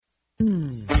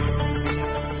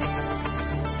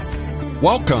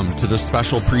Welcome to the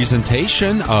special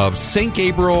presentation of St.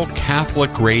 Gabriel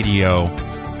Catholic Radio,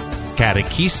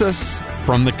 Catechesis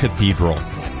from the Cathedral.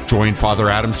 Join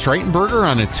Father Adam Streitenberger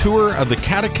on a tour of the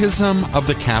Catechism of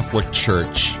the Catholic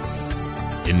Church.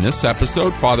 In this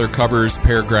episode, Father covers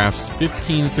paragraphs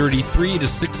 1533 to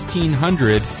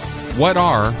 1600, What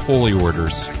are Holy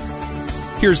Orders?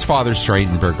 Here's Father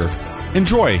Streitenberger.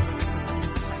 Enjoy.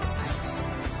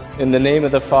 In the name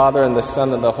of the Father, and the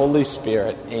Son, and the Holy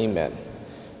Spirit, amen.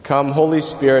 Come, Holy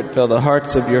Spirit, fill the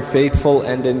hearts of your faithful,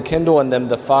 and enkindle in them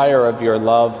the fire of your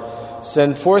love.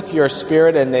 Send forth your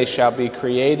Spirit, and they shall be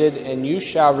created, and you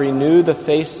shall renew the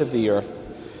face of the earth.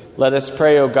 Let us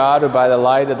pray, O God, who by the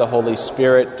light of the Holy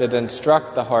Spirit did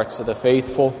instruct the hearts of the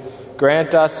faithful,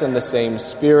 grant us in the same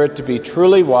Spirit to be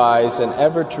truly wise and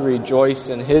ever to rejoice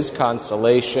in his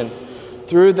consolation,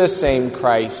 through the same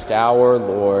Christ our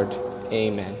Lord.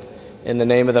 Amen. In the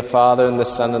name of the Father, and the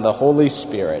Son, and the Holy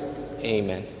Spirit.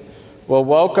 Amen. Well,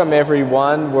 welcome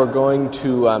everyone. We're going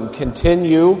to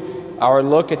continue our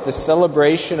look at the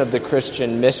celebration of the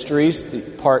Christian mysteries,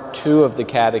 part 2 of the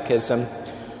Catechism.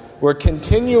 We're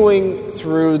continuing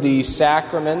through the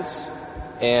sacraments,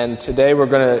 and today we're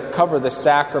going to cover the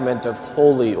sacrament of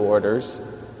Holy Orders.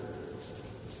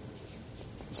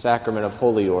 Sacrament of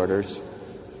Holy Orders.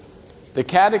 The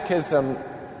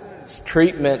Catechism's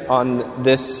treatment on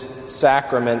this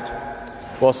sacrament,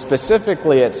 well,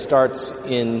 specifically it starts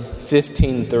in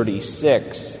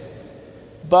 1536,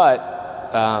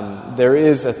 but there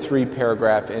is a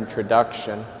 3-paragraph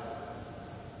introduction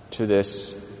to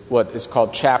this, what is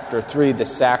called Chapter 3, the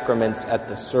Sacraments at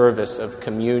the Service of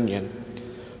Communion.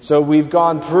 So we've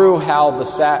gone through how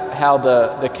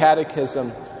the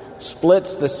Catechism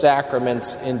splits the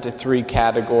sacraments into 3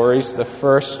 categories. The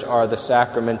first are the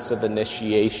sacraments of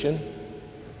initiation.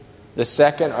 The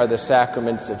second are the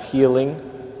sacraments of healing.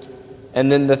 And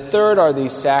then the third are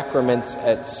these sacraments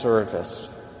at service.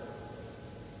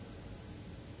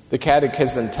 The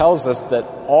Catechism tells us that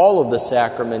all of the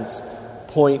sacraments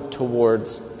point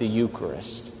towards the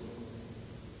Eucharist.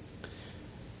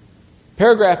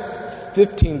 Paragraph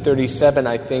 1537,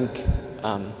 I think,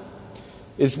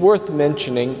 is worth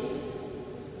mentioning.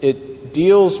 It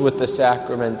deals with the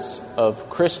sacraments of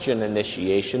Christian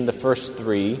initiation, the first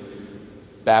 3,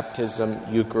 baptism,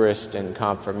 Eucharist, and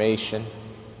confirmation.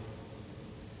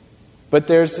 But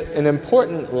there's an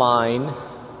important line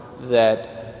that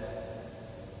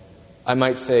I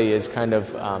might say is kind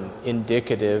of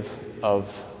indicative of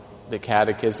the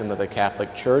Catechism of the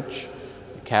Catholic Church,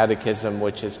 the Catechism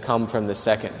which has come from the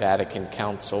Second Vatican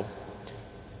Council.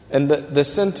 And the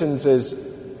sentence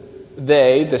is,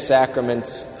 they, the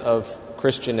sacraments of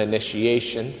Christian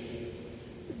initiation,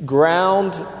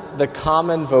 ground the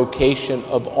common vocation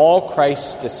of all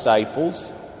Christ's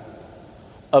disciples,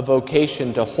 a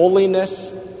vocation to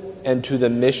holiness and to the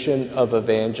mission of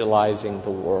evangelizing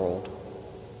the world.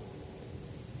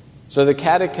 So the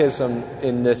Catechism,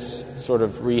 in this sort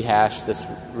of rehash, this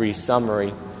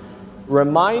resummary,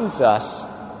 reminds us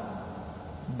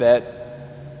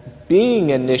that being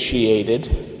initiated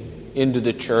into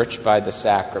the church by the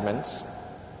sacraments,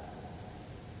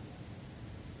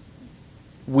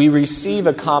 we receive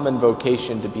a common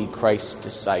vocation to be Christ's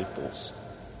disciples.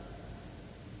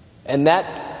 And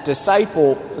that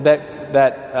disciple,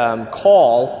 that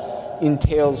call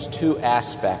entails 2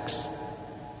 aspects.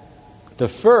 The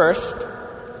first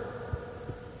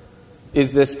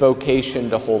is this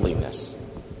vocation to holiness.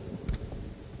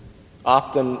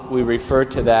 Often we refer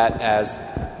to that as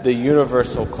the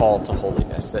universal call to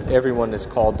holiness, that everyone is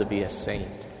called to be a saint.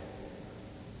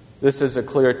 This is a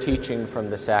clear teaching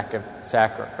from the Second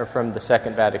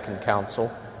Vatican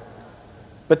Council.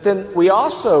 But then we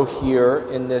also hear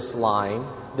in this line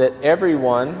that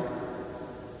everyone,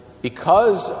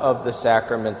 because of the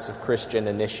sacraments of Christian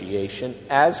initiation,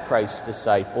 as Christ's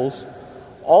disciples,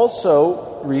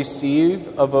 also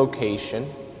receive a vocation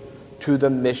to the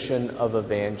mission of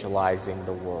evangelizing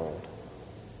the world.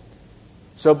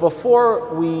 So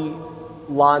before we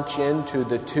launch into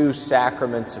the 2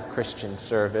 sacraments of Christian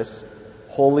service,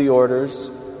 Holy Orders,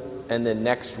 and then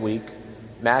next week,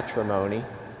 matrimony,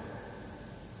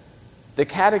 the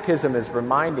Catechism is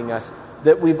reminding us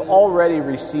that we've already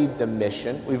received a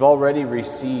mission, we've already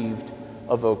received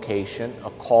a vocation, a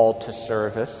call to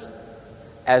service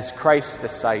as Christ's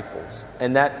disciples.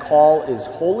 And that call is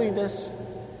holiness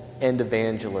and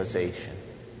evangelization.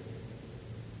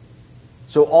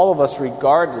 So all of us,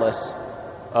 regardless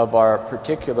of our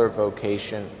particular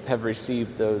vocation, have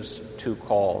received those 2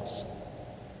 calls.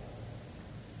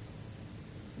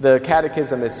 The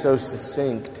Catechism is so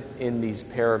succinct in these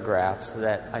paragraphs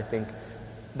that I think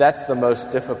that's the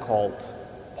most difficult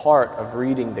part of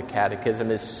reading the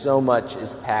Catechism is so much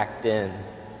is packed in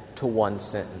to one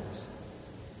sentence.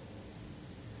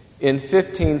 In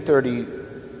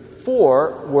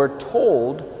 1534, we're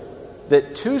told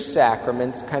that two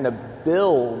sacraments kind of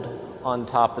build on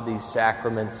top of these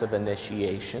sacraments of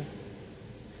initiation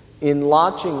in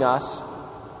launching us,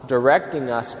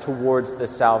 directing us towards the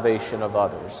salvation of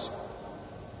others.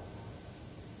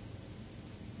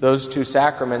 Those two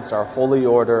sacraments are holy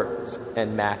orders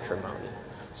and matrimony.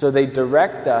 So they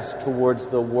direct us towards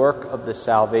the work of the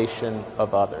salvation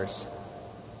of others.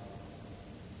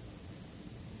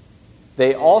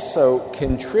 They also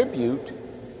contribute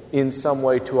in some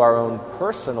way to our own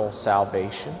personal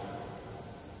salvation,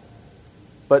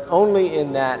 but only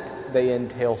in that they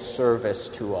entail service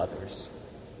to others.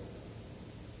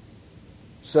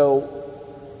 So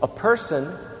a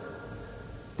person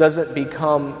doesn't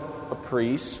become a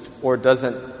priest or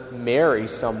doesn't marry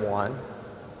someone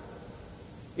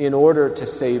in order to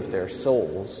save their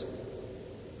souls.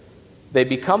 They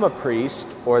become a priest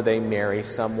or they marry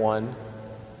someone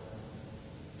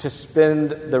to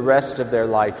spend the rest of their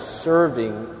life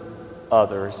serving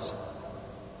others,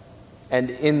 and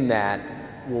in that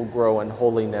will grow in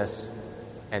holiness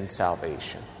and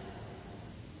salvation.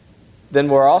 Then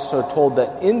we're also told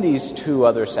that in these two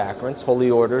other sacraments,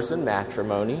 holy orders and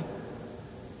matrimony,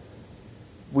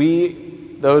 we,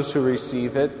 those who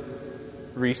receive it,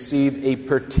 receive a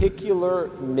particular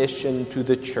mission to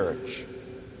the church,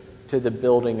 to the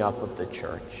building up of the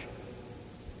church.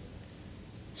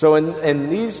 So in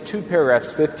these two paragraphs,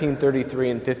 1533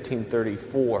 and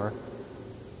 1534,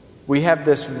 we have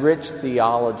this rich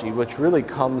theology which really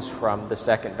comes from the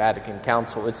Second Vatican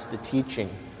Council. It's the teaching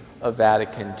of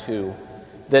Vatican II,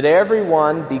 that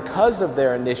everyone, because of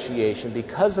their initiation,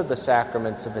 because of the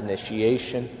sacraments of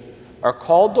initiation, are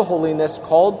called to holiness,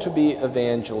 called to be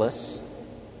evangelists.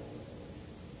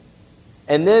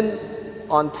 And then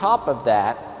on top of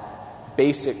that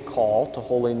basic call to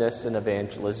holiness and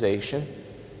evangelization,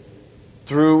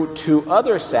 through two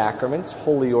other sacraments,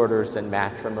 holy orders and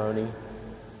matrimony,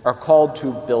 are called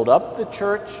to build up the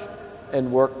church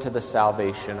and work to the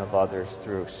salvation of others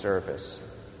through service.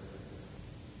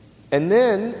 And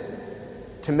then,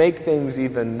 to make things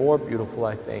even more beautiful,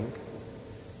 I think,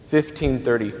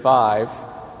 1535,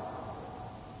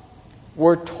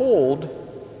 we're told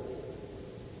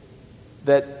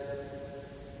that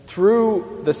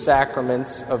through the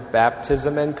sacraments of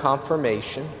baptism and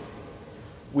confirmation,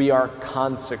 we are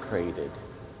consecrated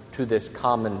to this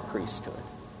common priesthood,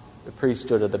 the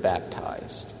priesthood of the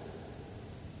baptized.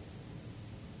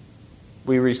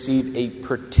 We receive a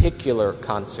particular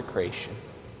consecration.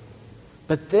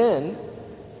 But then,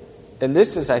 and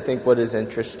this is, I think, what is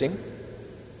interesting,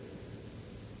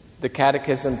 the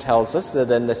Catechism tells us that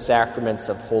in the sacraments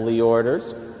of holy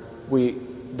orders,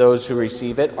 those who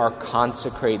receive it are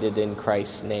consecrated in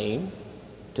Christ's name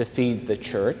to feed the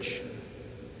church.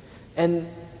 And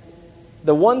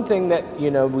the one thing that,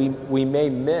 we may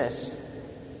miss,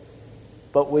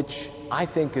 but which I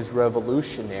think is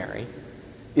revolutionary,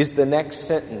 is the next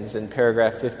sentence in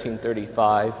paragraph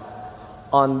 1535.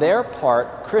 On their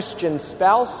part, Christian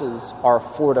spouses are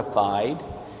fortified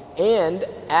and,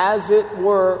 as it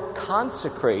were,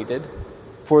 consecrated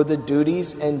for the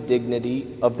duties and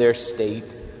dignity of their state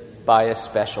by a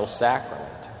special sacrament.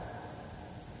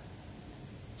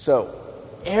 So,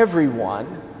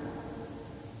 everyone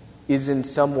is in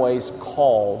some ways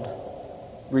called,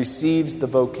 receives the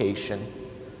vocation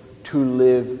to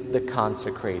live the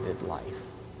consecrated life,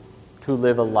 to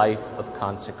live a life of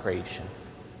consecration.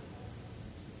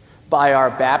 By our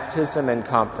baptism and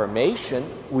confirmation,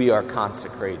 we are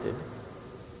consecrated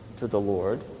to the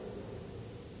Lord.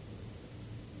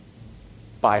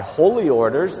 By holy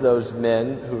orders, those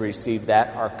men who receive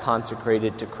that are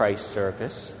consecrated to Christ's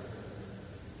service.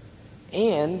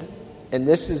 And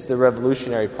this is the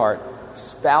revolutionary part,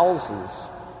 spouses,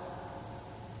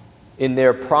 in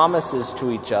their promises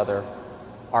to each other,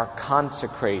 are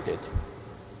consecrated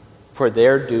for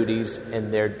their duties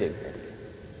and their dignity.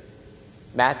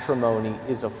 Matrimony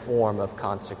is a form of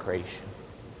consecration.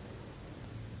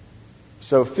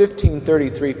 So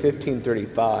 1533,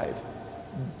 1535,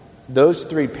 those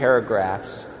three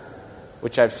paragraphs,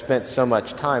 which I've spent so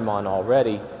much time on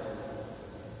already,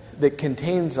 that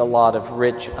contains a lot of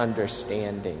rich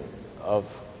understanding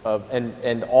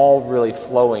and all really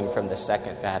flowing from the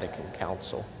Second Vatican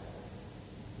Council.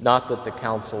 Not that the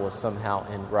council is somehow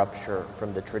in rupture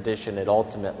from the tradition, it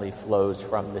ultimately flows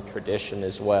from the tradition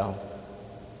as well.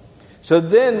 So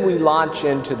then we launch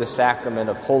into the sacrament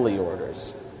of holy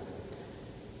orders.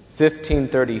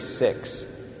 1536.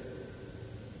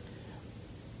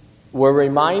 We're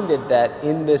reminded that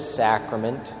in this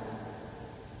sacrament,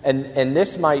 and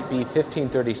this might be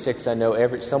 1536, I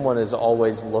know someone is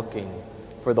always looking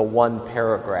for the one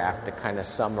paragraph to kind of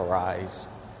summarize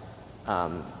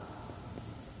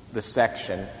the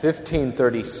section.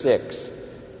 1536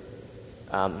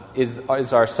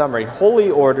 is our summary. Holy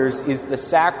Orders is the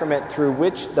sacrament through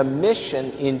which the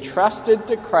mission entrusted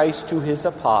to Christ to his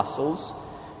apostles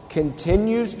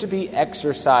continues to be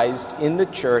exercised in the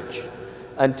Church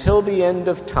until the end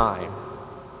of time.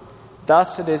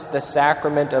 Thus it is the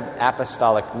sacrament of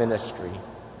apostolic ministry.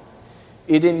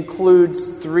 It includes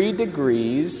 3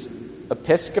 degrees: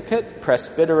 episcopate,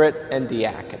 presbyterate, and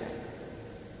diaconate.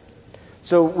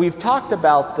 So we've talked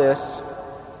about this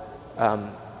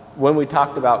when we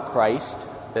talked about Christ,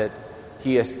 that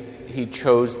he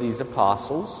chose these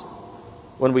apostles.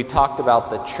 When we talked about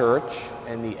the church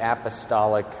and the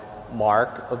apostolic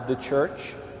mark of the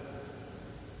church,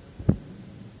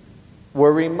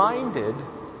 we're reminded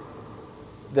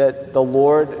that the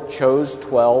Lord chose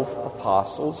 12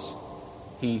 apostles.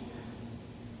 He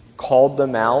called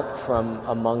them out from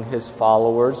among his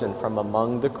followers and from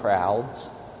among the crowds.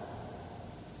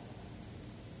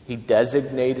 He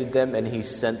designated them and he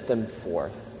sent them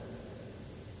forth.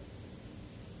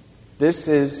 This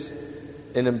is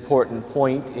an important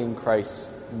point in Christ's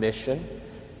mission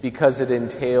because it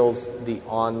entails the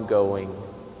ongoing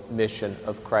mission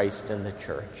of Christ in the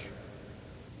church.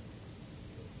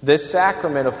 This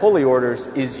sacrament of Holy Orders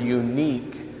is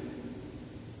unique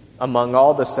among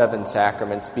all the 7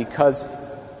 sacraments because,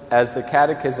 as the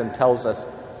Catechism tells us,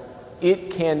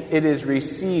 it is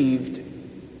received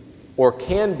or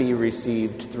can be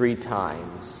received 3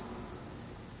 times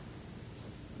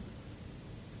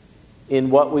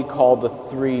in what we call the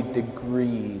 3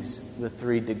 degrees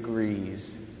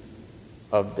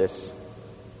of this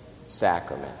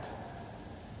sacrament.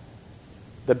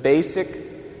 The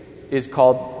basic is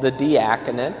called the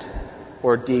diaconate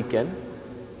or deacon.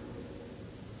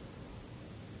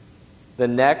 The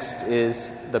next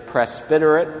is the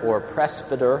presbyterate or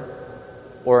presbyter,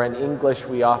 or in English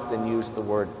we often use the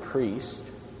word priest.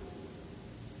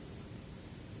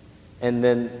 And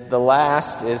then the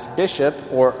last is bishop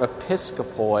or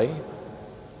episkopoi.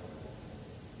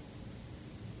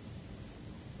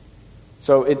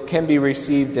 So it can be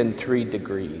received in 3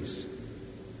 degrees.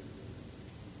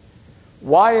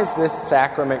 Why is this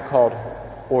sacrament called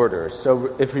orders?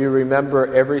 So if you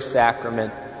remember every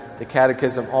sacrament, the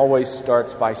Catechism always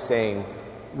starts by saying,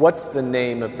 what's the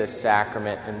name of this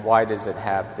sacrament and why does it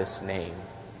have this name?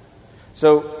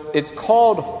 So it's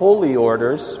called Holy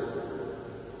Orders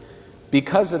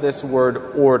because of this word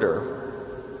order,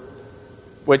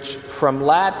 which from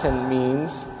Latin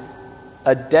means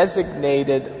a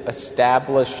designated,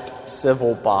 established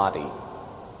civil body,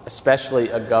 especially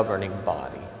a governing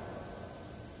body.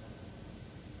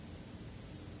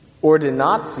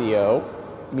 Ordinatio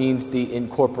means the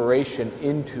incorporation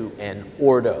into an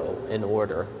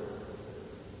order.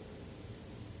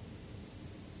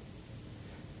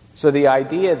 So the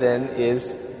idea then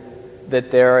is that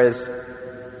there is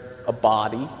a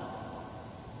body,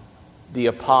 the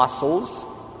apostles,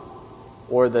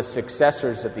 or the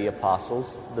successors of the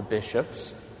apostles, the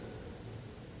bishops,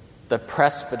 the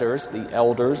presbyters, the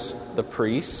elders, the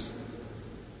priests,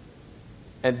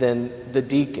 and then the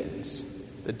deacons,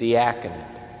 the diaconate.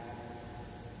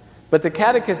 But the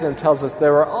Catechism tells us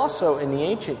there are also, in the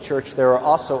ancient church, there are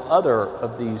also other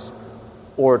of these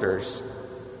orders.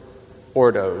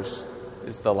 Ordos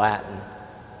is the Latin.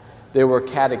 There were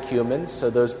catechumens, so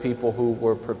those people who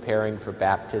were preparing for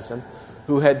baptism,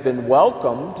 who had been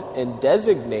welcomed and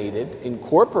designated,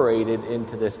 incorporated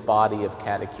into this body of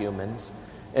catechumens,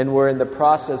 and were in the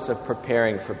process of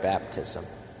preparing for baptism.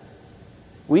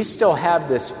 We still have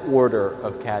this order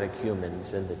of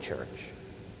catechumens in the church.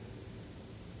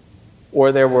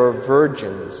 Or there were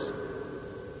virgins,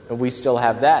 and we still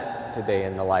have that today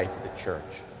in the life of the church.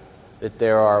 That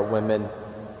there are women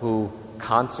who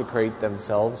consecrate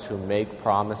themselves, who make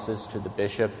promises to the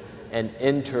bishop, and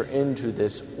enter into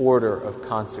this order of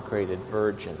consecrated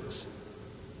virgins.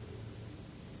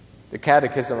 The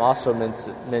Catechism also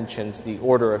mentions the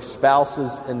order of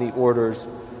spouses and the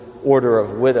order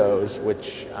of widows,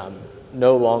 which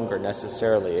no longer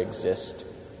necessarily exist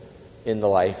in the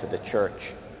life of the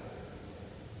church.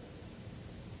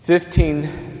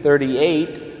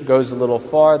 1538 goes a little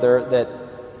farther, that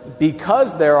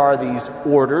because there are these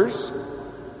orders,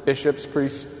 bishops,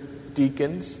 priests,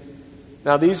 deacons.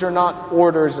 Now, these are not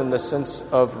orders in the sense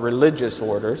of religious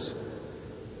orders,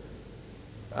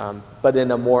 but in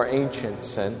a more ancient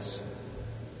sense.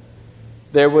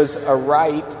 There was a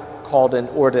rite called an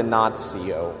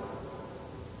ordinatio.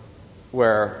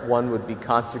 where one would be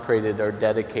consecrated or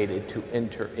dedicated to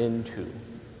enter into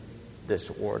this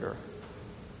order.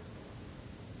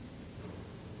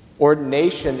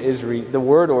 The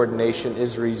word ordination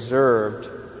is reserved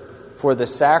for the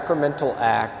sacramental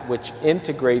act which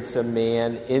integrates a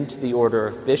man into the order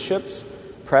of bishops,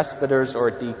 presbyters,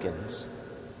 or deacons,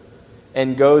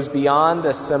 and goes beyond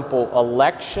a simple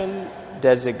election,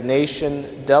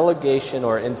 designation, delegation,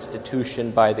 or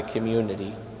institution by the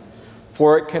community.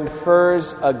 For it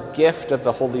confers a gift of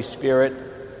the Holy Spirit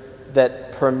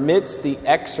that permits the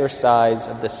exercise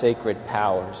of the sacred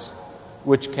powers,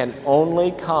 which can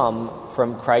only come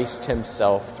from Christ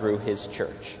himself through his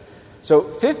church. So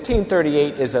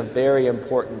 1538 is a very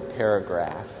important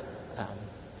paragraph.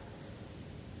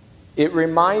 It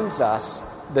reminds us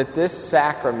that this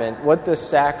sacrament, what this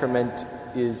sacrament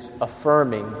is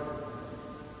affirming,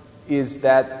 is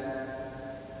that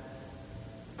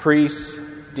priests,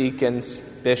 deacons,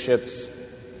 bishops,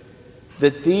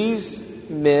 that these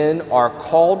men are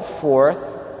called forth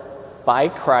by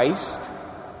Christ,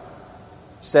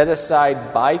 set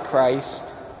aside by Christ,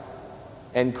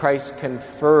 and Christ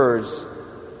confers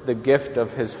the gift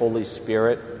of his Holy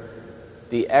Spirit,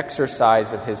 the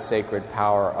exercise of his sacred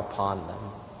power upon them.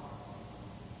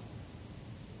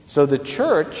 So the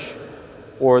church,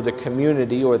 or the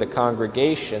community, or the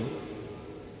congregation,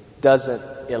 doesn't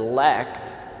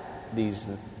elect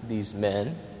these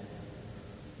men,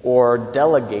 or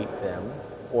delegate them,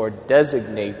 or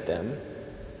designate them.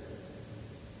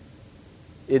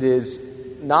 It is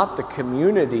not the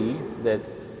community that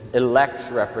elects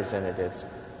representatives,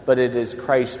 but it is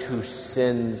Christ who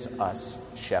sends us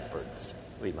shepherds,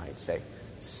 we might say,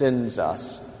 sends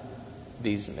us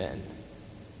these men.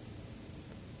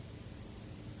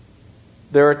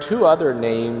 There are two other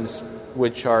names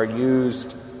which are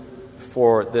used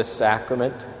for this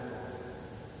sacrament.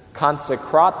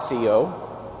 Consecratio,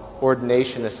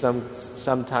 ordination is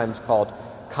sometimes called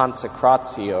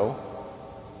consecratio,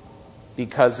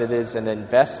 because it is an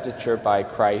investiture by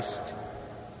Christ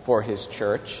for his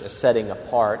church, a setting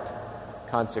apart.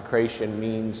 Consecration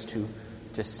means to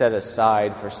set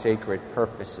aside for sacred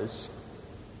purposes.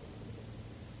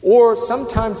 Or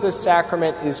sometimes this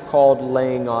sacrament is called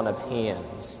laying on of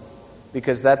hands,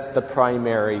 because that's the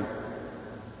primary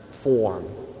form.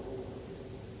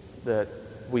 That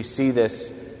we see this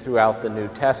throughout the New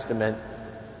Testament,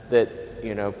 that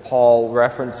Paul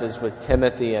references with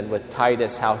Timothy and with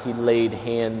Titus how he laid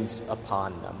hands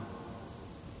upon them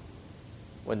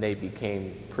when they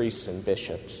became priests and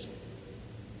bishops.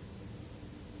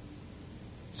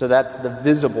 So that's the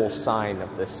visible sign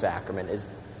of this sacrament, is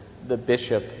the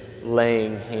bishop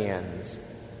laying hands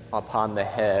upon the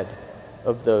head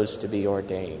of those to be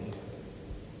ordained.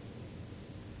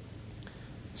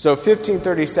 So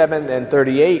 1537 and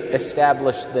 38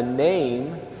 established the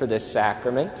name for this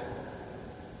sacrament.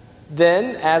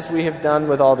 Then, as we have done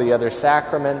with all the other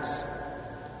sacraments,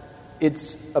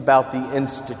 it's about the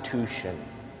institution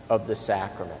of the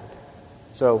sacrament.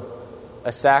 So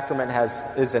a sacrament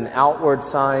is an outward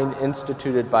sign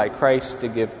instituted by Christ to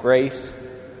give grace.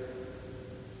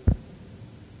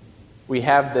 We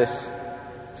have this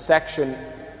section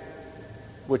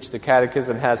which the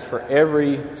Catechism has for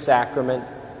every sacrament,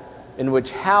 in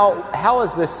which how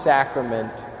has this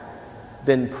sacrament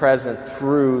been present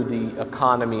through the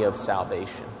economy of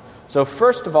salvation? So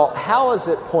first of all, how is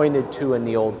it pointed to in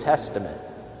the Old Testament?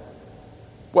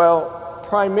 Well,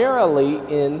 primarily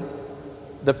in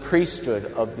the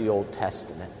priesthood of the Old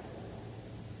Testament.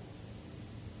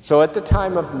 So at the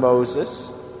time of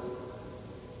Moses,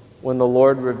 when the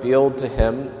Lord revealed to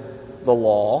him the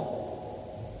law,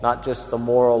 not just the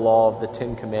moral law of the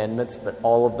Ten Commandments, but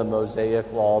all of the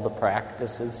Mosaic law, the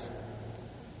practices,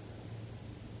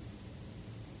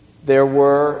 there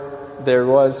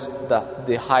was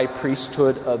the high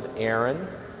priesthood of Aaron.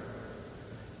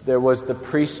 There was the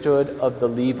priesthood of the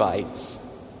Levites.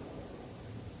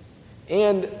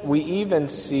 And we even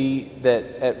see that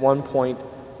at one point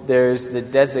there's the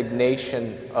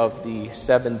designation of the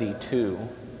 72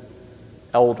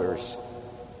 elders,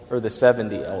 or the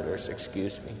 70 elders,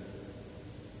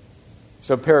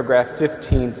 So paragraph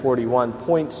 1541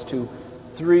 points to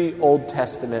 3 Old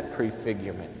Testament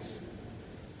prefigurements: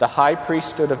 the high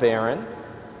priesthood of Aaron,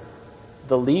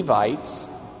 the Levites,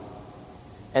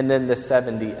 and then the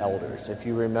 70 elders. If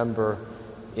you remember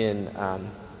in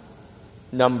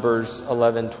Numbers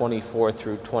 11:24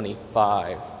 through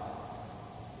 25,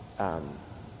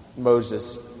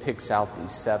 Moses picks out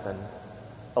these 7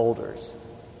 elders.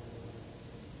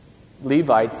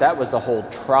 Levites, that was the whole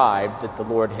tribe that the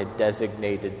Lord had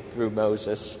designated through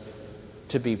Moses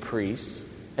to be priests.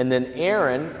 And then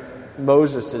Aaron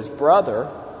Moses' brother,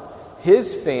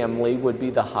 his family would be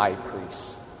the high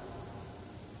priest.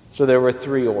 So there were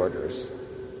 3 orders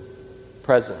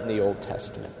present in the Old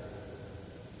Testament.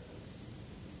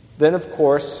 Then, of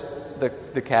course,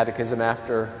 the Catechism,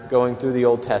 after going through the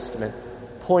Old Testament,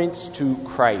 points to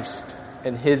Christ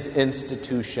and his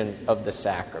institution of the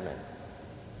sacrament.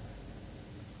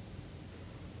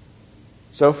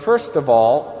 So first of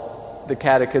all, the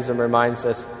Catechism reminds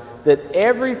us that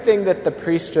everything that the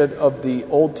priesthood of the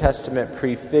Old Testament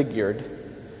prefigured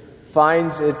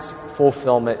finds its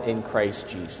fulfillment in Christ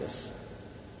Jesus,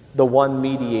 the one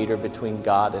mediator between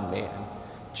God and man.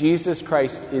 Jesus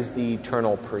Christ is the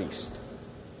eternal priest.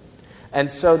 And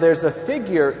so there's a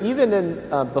figure, even in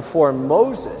before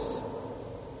Moses,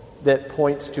 that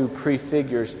points to,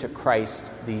 prefigures to Christ,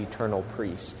 the eternal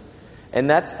priest. And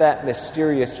that's that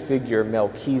mysterious figure,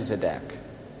 Melchizedek,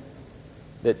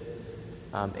 that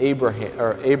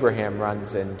Abraham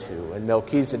runs into. And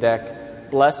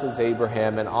Melchizedek blesses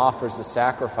Abraham and offers a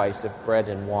sacrifice of bread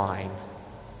and wine.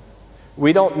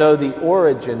 We don't know the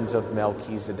origins of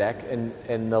Melchizedek,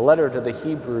 and the letter to the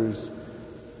Hebrews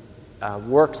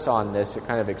works on this. It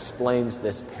kind of explains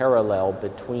this parallel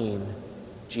between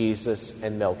Jesus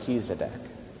and Melchizedek.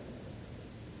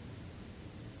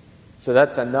 So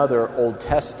that's another Old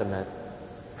Testament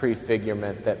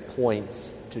prefigurement that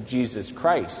points to Jesus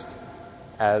Christ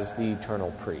as the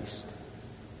eternal priest.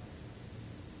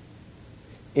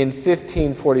 In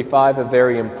 1545, a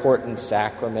very important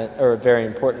sacrament, or a very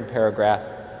important paragraph,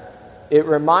 it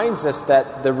reminds us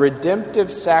that the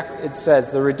redemptive sacrifice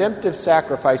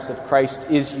of Christ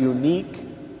is unique,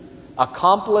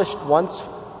 accomplished once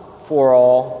for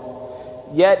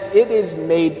all, yet it is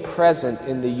made present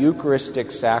in the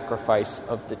Eucharistic sacrifice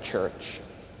of the Church.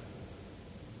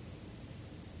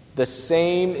 The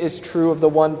same is true of the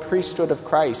one priesthood of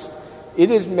Christ.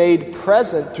 It is made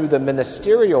present through the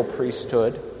ministerial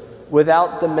priesthood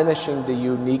without diminishing the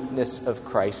uniqueness of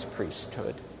Christ's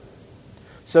priesthood.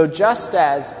 So just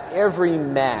as every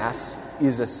Mass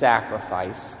is a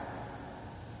sacrifice,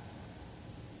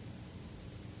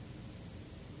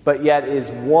 but yet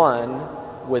is one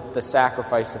with the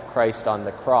sacrifice of Christ on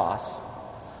the cross,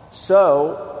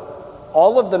 so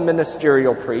all of the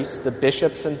ministerial priests, the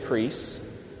bishops and priests,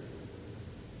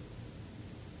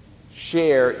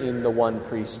 share in the one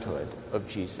priesthood of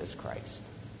Jesus Christ,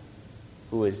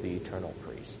 who is the eternal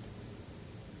priest.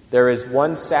 There is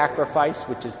one sacrifice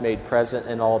which is made present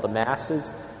in all the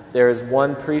Masses. There is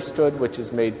one priesthood which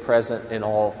is made present in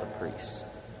all of the priests.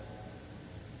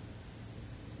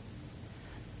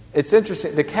 It's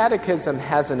interesting, the Catechism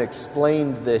hasn't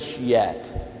explained this yet.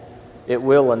 It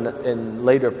will in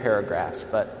later paragraphs,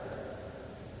 but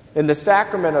in the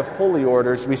sacrament of holy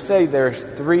orders, we say there's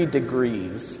 3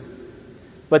 degrees,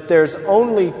 but there's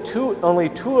only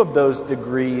two of those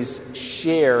degrees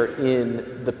share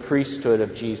in the priesthood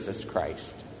of Jesus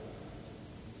Christ.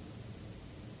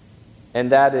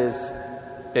 And that is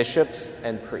bishops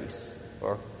and priests,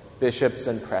 or bishops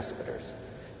and presbyters.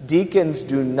 Deacons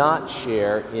do not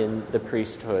share in the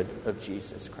priesthood of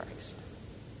Jesus Christ,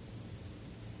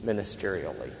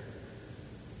 ministerially.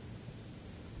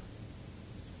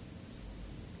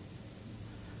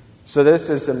 So this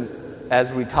is,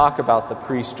 as we talk about the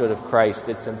priesthood of Christ,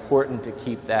 it's important to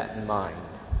keep that in mind.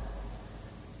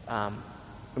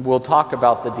 We'll talk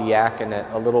about the diaconate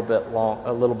a little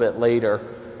bit later,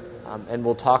 and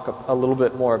we'll talk a little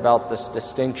bit more about this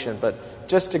distinction, but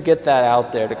just to get that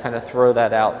out there, to kind of throw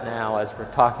that out now as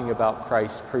we're talking about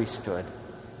Christ's priesthood.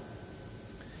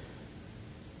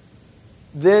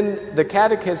 Then the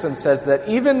Catechism says that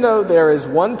even though there is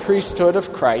one priesthood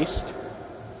of Christ,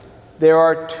 there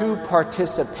are 2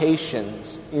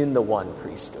 participations in the one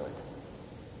priesthood.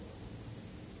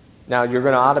 Now, you're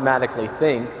going to automatically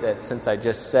think that since I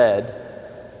just said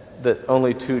that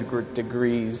only 2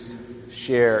 degrees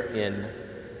share in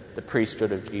the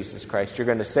priesthood of Jesus Christ, you're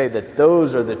going to say that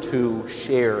those are the 2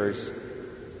 shares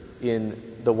in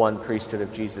the one priesthood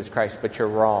of Jesus Christ, but you're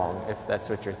wrong if that's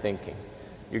what you're thinking.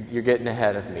 You're getting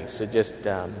ahead of me, so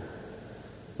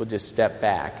we'll just step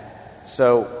back.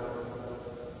 So,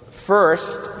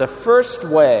 the first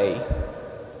way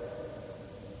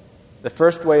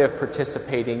of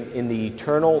participating in the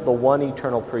one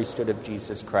eternal priesthood of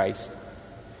Jesus Christ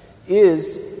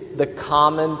is the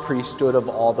common priesthood of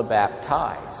all the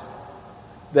baptized.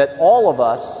 That all of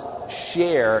us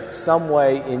share some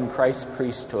way in Christ's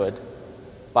priesthood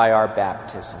by our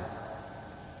baptism.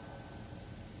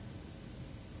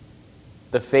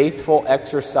 The faithful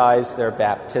exercise their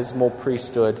baptismal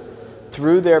priesthood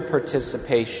through their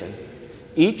participation,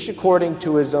 each according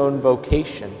to his own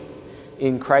vocation,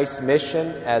 in Christ's mission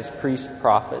as priest,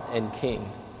 prophet, and king.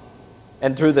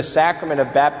 And through the sacrament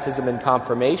of baptism and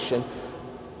confirmation,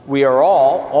 we are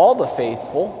all the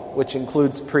faithful, which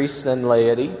includes priests and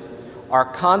laity, are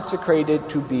consecrated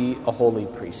to be a holy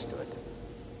priesthood.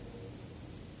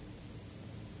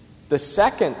 The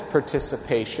second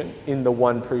participation in the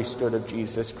one priesthood of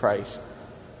Jesus Christ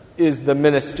is the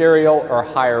ministerial or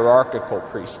hierarchical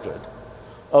priesthood,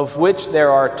 of which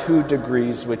there are 2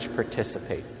 degrees which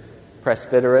participate: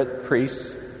 presbyterate,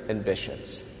 priests, and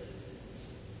bishops.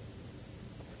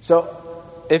 So,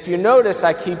 if you notice,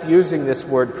 I keep using this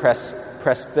word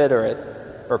presbyterate,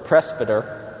 or presbyter,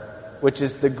 which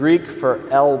is the Greek for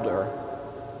elder,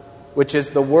 which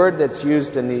is the word that's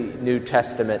used in the New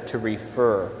Testament to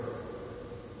refer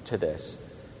to this.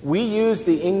 We use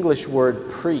the English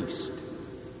word priest,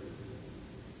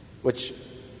 which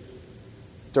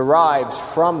derives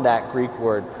from that Greek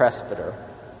word presbyter.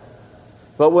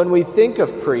 But when we think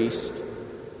of priest,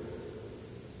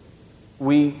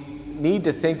 we need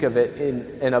to think of it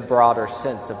in a broader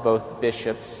sense of both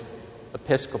bishops,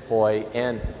 episcopoi,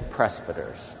 and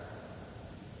presbyters,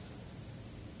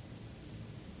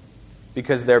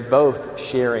 because they're both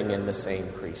sharing in the same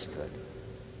priesthood,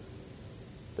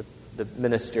 the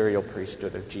ministerial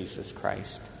priesthood of Jesus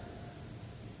Christ.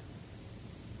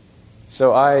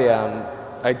 So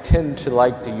I tend to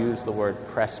like to use the word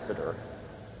presbyter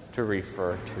to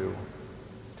refer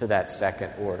to that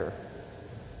second order,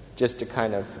 just to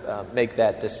kind of make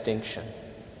that distinction.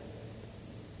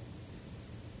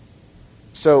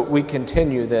 So we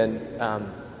continue then.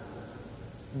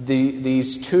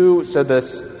 These two, so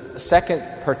this second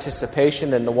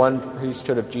participation in the one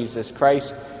priesthood of Jesus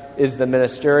Christ is the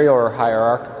ministerial or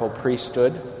hierarchical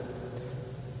priesthood,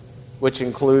 which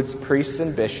includes priests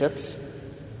and bishops.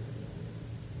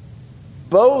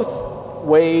 Both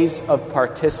ways of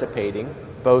participating,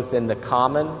 both in the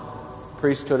common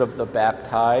priesthood of the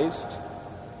baptized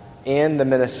and the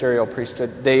ministerial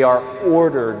priesthood, they are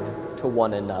ordered to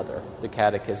one another, the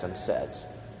Catechism says.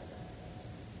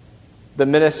 The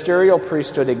ministerial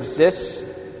priesthood exists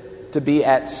to be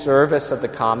at service of the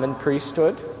common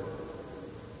priesthood,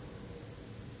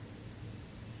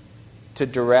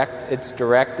 it's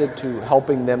directed to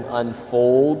helping them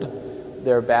unfold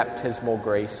their baptismal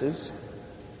graces.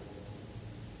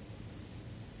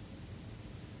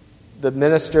 The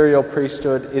ministerial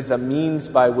priesthood is a means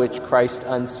by which Christ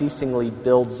unceasingly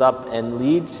builds up and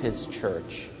leads his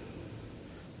church.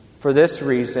 For this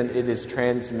reason, it is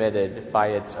transmitted by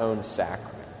its own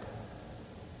sacrament.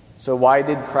 So why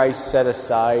did Christ set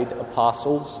aside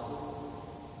apostles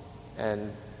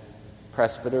and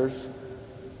presbyters,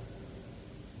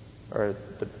 or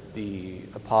the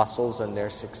apostles and their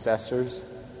successors?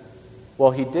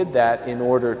 Well, he did that in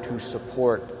order to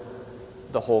support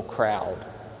the whole crowd,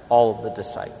 all of the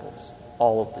disciples,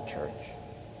 all of the church.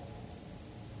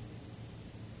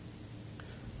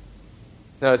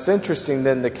 Now, it's interesting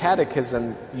then, the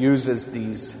Catechism uses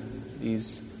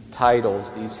these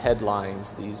titles, these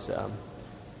headlines,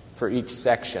 for each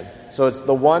section. So it's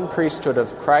the one priesthood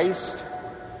of Christ,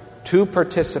 2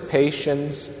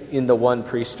 participations in the one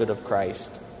priesthood of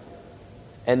Christ,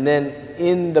 and then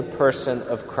in the person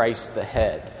of Christ the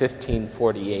head,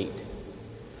 1548.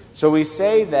 So we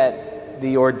say that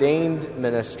the ordained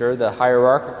minister, the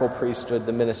hierarchical priesthood,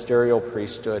 the ministerial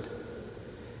priesthood,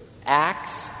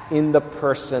 acts in the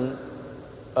person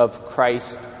of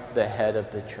Christ the head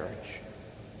of the church.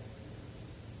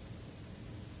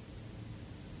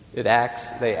 They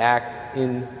act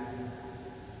in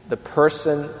the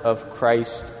person of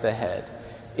Christ the head.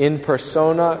 In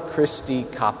persona Christi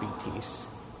capitis.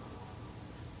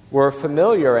 We're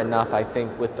familiar enough, I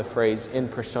think, with the phrase in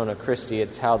persona Christi.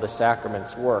 It's how the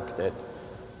sacraments work, that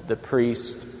the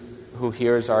priest who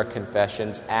hears our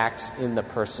confessions acts in the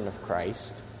person of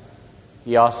Christ.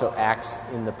 He also acts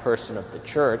in the person of the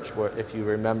church, where, if you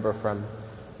remember from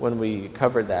when we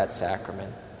covered that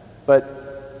sacrament.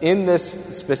 But in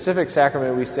this specific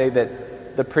sacrament, we say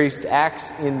that the priest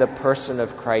acts in the person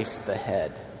of Christ the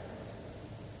head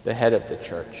of the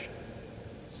church.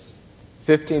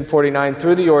 1549,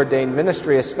 through the ordained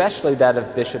ministry, especially that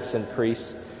of bishops and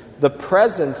priests, the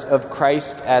presence of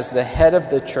Christ as the head of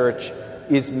the church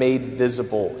is made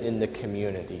visible in the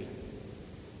community.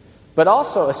 But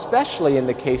also, especially in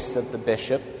the case of the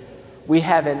bishop, we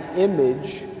have an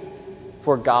image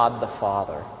for God the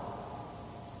Father.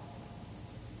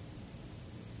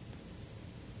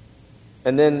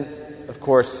 And then, of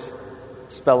course,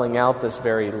 spelling out this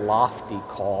very lofty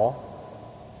call,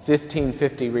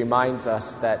 1550 reminds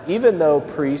us that even though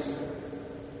priests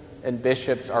and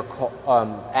bishops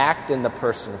act in the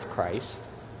person of Christ,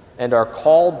 and are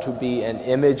called to be an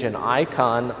image and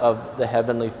icon of the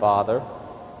Heavenly Father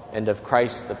and of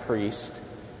Christ the priest,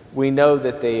 we know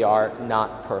that they are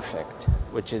not perfect,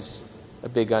 which is a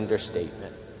big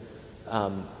understatement.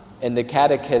 And the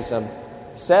Catechism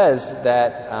says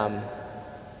that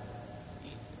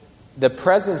the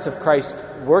presence of Christ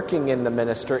working in the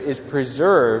minister is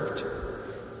preserved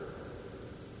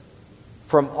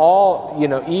from all,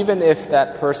 even if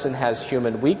that person has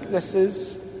human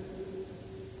weaknesses,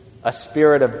 a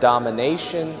spirit of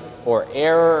domination or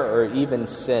error or even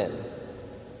sin,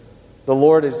 the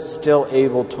Lord is still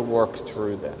able to work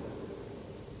through them.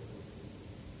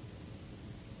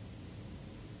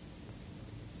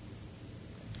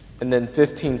 And then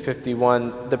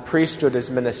 1551, the priesthood is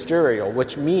ministerial,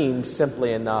 which means,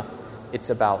 simply enough,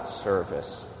 it's about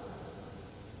service.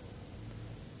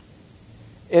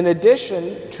 In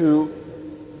addition to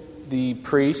the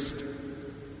priest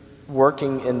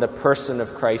working in the person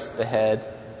of Christ the head,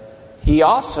 he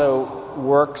also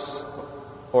works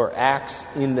or acts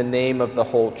in the name of the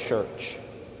whole church.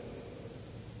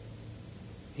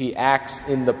 He acts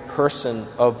in the person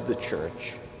of the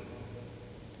church.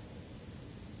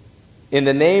 In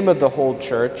the name of the whole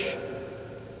church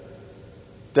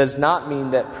does not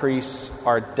mean that priests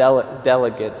are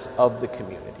delegates of the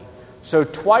community. So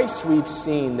twice we've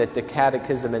seen that the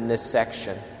Catechism in this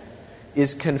section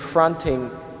is confronting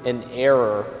an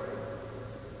error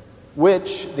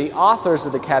which the authors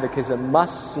of the Catechism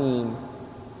must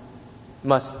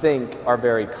think are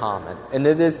very common. And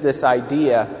it is this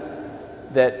idea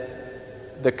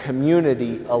that the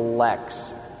community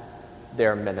elects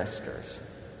their ministers,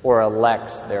 or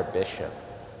elects their bishop,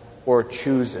 or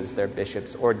chooses their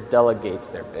bishops, or delegates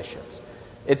their bishops.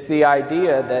 It's the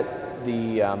idea that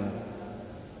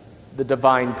the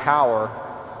divine power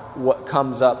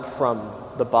comes up from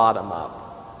the bottom up,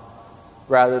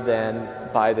 rather than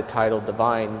by the title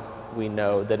divine, we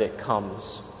know that it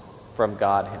comes from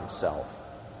God himself,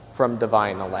 from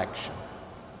divine election.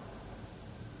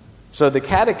 So the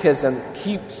Catechism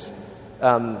keeps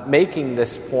making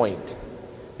this point,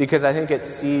 because I think it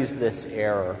sees this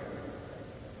error.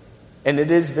 And it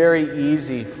is very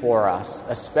easy for us,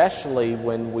 especially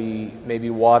when we maybe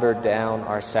water down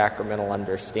our sacramental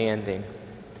understanding,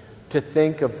 to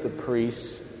think of the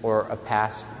priest or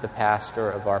the pastor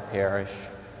of our parish,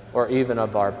 or even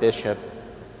of our bishop,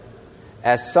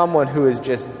 as someone who is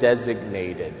just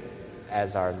designated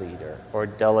as our leader, or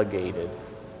delegated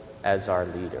as our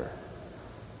leader.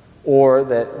 Or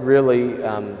that really,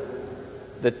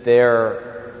 that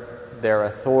their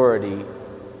authority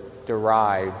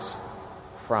derives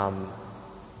from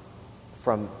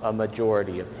a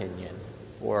majority opinion,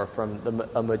 or from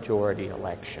a majority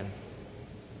election.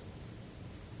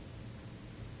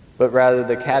 But rather,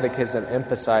 the Catechism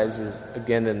emphasizes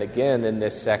again and again in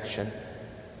this section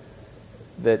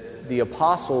that the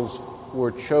apostles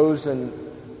were chosen,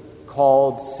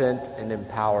 called, sent, and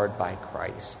empowered by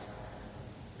Christ.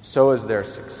 So is their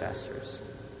successors.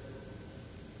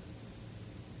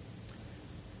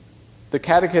 The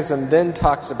Catechism then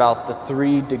talks about the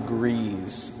 3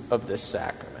 degrees of this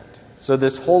sacrament. So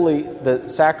the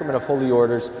sacrament of holy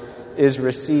orders is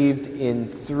received in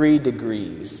 3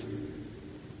 degrees.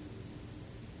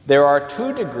 There are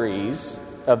 2 degrees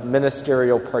of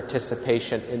ministerial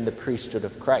participation in the priesthood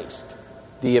of Christ: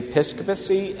 the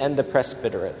episcopacy and the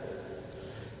presbyterate.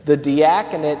 The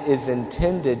diaconate is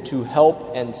intended to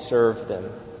help and serve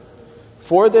them.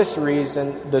 For this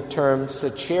reason, the term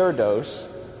sacerdos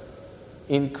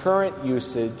in current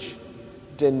usage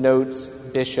denotes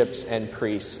bishops and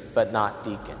priests, but not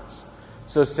deacons.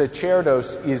 So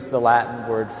sacerdos is the Latin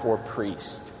word for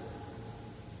priest.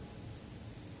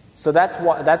 So that's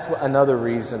another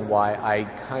reason why I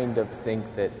kind of think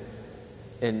that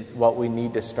what we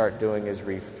need to start doing is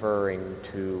referring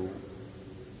to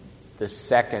the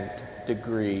 2nd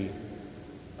degree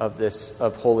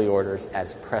of holy orders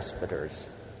as presbyters.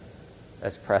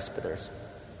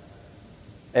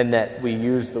 And that we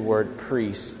use the word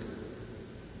priest,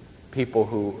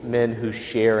 men who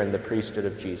share in the priesthood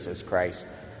of Jesus Christ,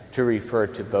 to refer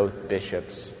to both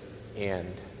bishops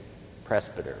and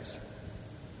presbyters.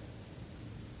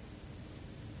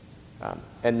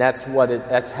 And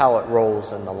that's how it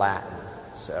rolls in the Latin.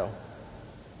 So,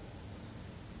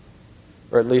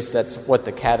 or at least that's what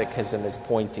the Catechism is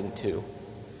pointing to.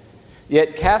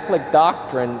 Yet Catholic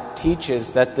doctrine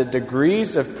teaches that the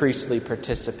degrees of priestly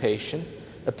participation,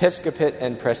 episcopate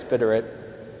and presbyterate,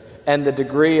 and the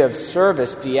degree of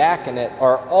service, diaconate,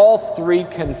 are all 3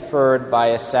 conferred by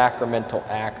a sacramental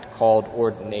act called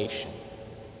ordination.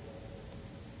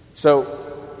 So,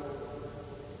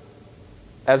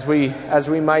 As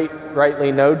we might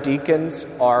rightly know, deacons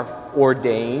are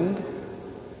ordained.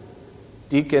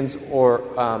 Deacons,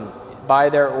 by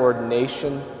their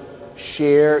ordination,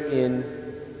 share in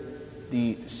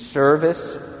the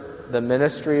service, the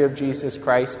ministry of Jesus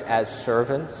Christ as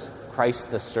servants,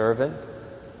 Christ the servant.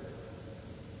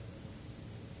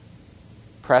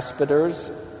 Presbyters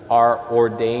are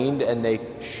ordained and they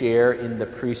share in the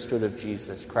priesthood of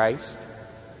Jesus Christ.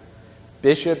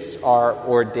 Bishops are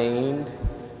ordained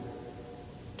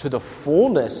to the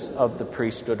fullness of the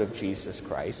priesthood of Jesus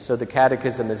Christ. So the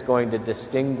Catechism is going to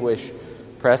distinguish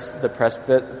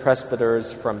the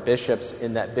presbyters from bishops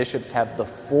in that bishops have the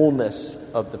fullness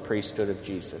of the priesthood of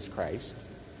Jesus Christ,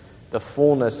 the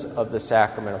fullness of the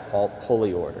sacrament of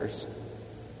holy orders,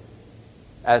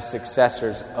 as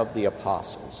successors of the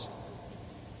apostles.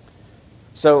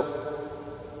 So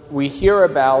we hear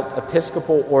about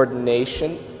episcopal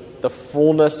ordination, the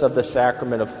fullness of the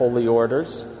sacrament of holy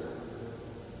orders.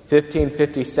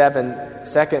 1557,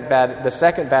 the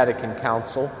Second Vatican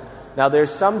Council. Now there's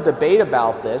some debate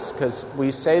about this because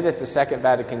we say that the Second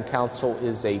Vatican Council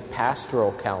is a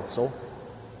pastoral council.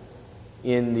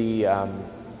 In the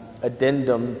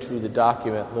addendum to the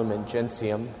document Lumen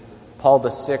Gentium, Paul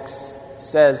VI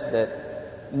says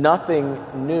that nothing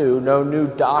new, no new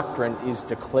doctrine is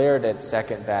declared at the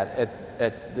Second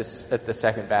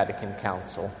Vatican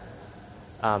Council.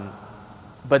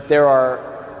 But there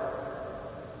are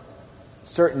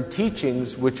certain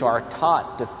teachings which are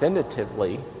taught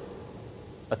definitively,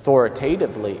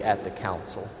 authoritatively at the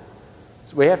council.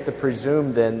 So we have to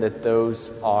presume then that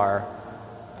those are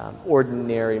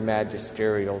ordinary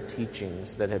magisterial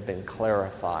teachings that have been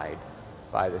clarified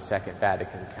by the Second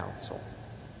Vatican Council.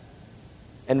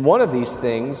 And one of these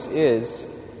things is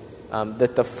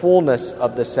that the fullness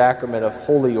of the sacrament of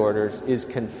holy orders is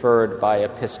conferred by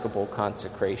episcopal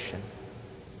consecration.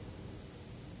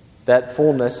 That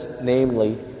fullness,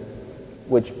 namely,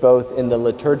 which both in the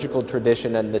liturgical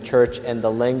tradition and the Church and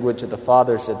the language of the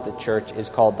fathers of the Church is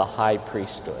called the high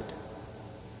priesthood.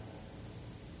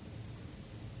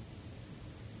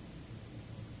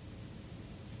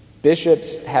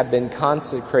 Bishops have been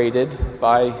consecrated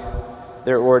by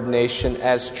their ordination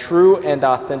as true and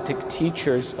authentic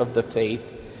teachers of the faith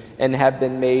and have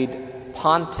been made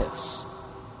pontiffs,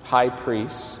 high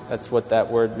priests, that's what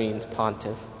that word means,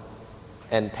 pontiff,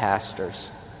 and pastors.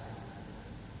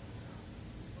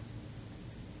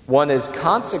 One is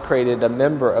consecrated a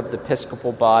member of the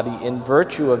episcopal body in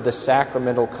virtue of the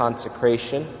sacramental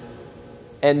consecration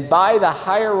and by the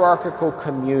hierarchical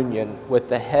communion with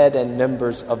the head and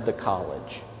members of the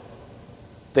college.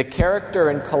 The character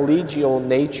and collegial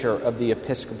nature of the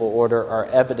episcopal order are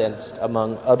evidenced,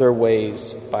 among other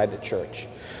ways, by the Church.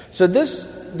 So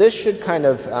this should kind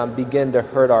of begin to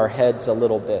hurt our heads a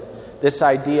little bit, this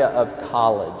idea of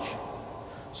college.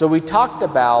 So we talked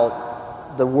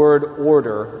about the word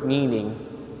order meaning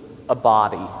a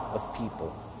body of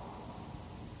people,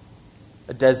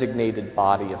 a designated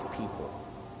body of people.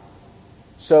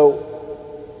 So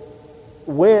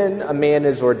when a man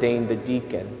is ordained a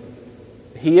deacon,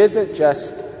 he isn't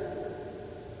just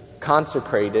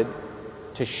consecrated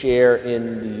to share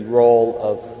in the role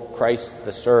of Christ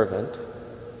the servant.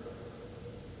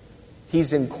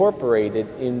 He's incorporated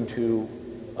into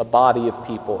a body of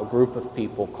people, a group of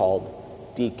people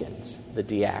called deacons, the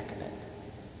diaconate.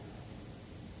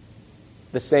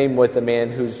 The same with a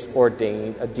man who's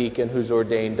ordained, a deacon who's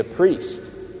ordained a priest.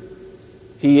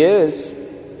 He is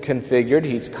configured,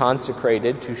 he's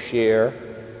consecrated to share,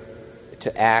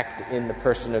 to act in the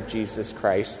person of Jesus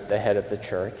Christ, the head of the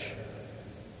church.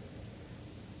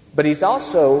 But he's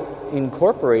also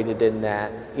incorporated in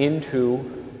that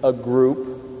into a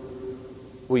group,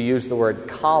 we use the word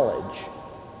college,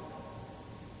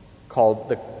 called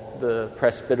the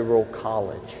Presbyteral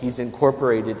College. He's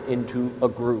incorporated into a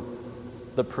group,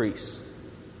 the priests.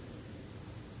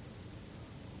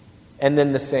 And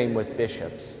then the same with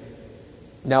bishops.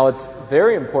 Now it's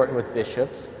very important with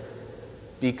bishops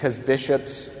because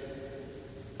bishops,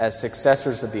 as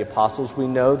successors of the apostles, we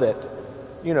know that,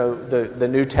 the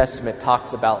New Testament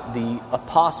talks about the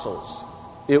apostles.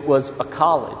 It was a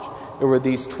college. There were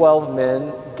these 12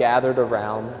 men gathered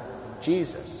around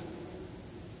Jesus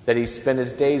that he spent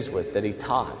his days with, that he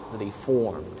taught, that he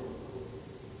formed,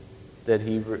 that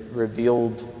he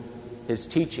revealed his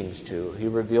teachings to, he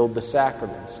revealed the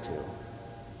sacraments to.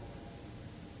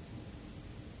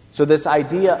 So this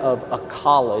idea of a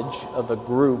college, of a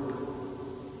group,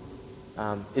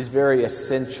 is very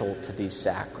essential to these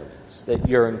sacraments, that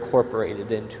you're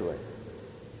incorporated into it.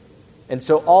 And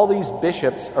so all these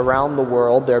bishops around the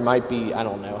world, there might be, I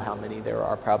don't know how many there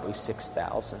are, probably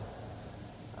 6,000.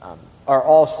 are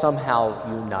all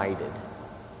somehow united.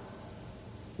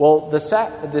 Well,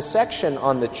 the section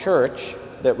on the church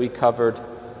that we covered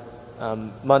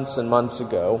months and months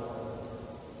ago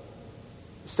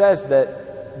says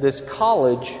that this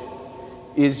college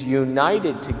is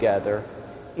united together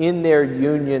in their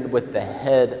union with the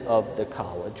head of the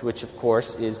college, which of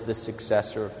course is the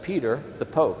successor of Peter, the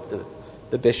Pope,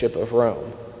 the Bishop of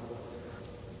Rome.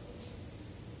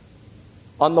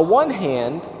 On the one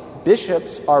hand,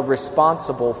 bishops are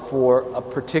responsible for a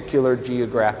particular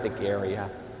geographic area,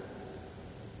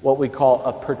 what we call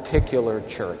a particular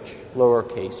church,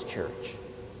 lowercase church.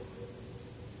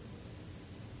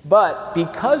 But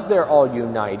because they're all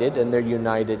united, and they're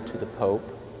united to the Pope,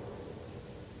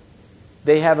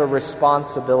 they have a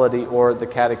responsibility, or the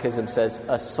Catechism says,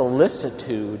 a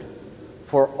solicitude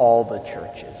for all the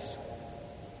churches.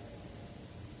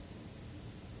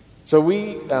 So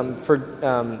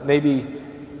maybe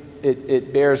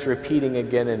it bears repeating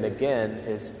again and again,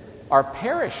 is our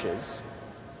parishes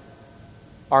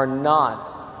are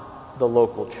not the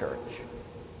local church.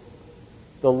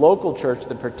 The local church,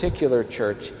 the particular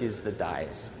church, is the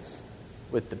diocese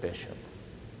with the bishop.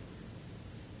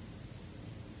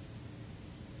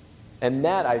 And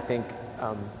that, I think,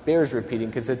 bears repeating,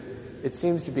 because it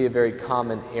seems to be a very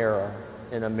common error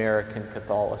in American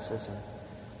Catholicism,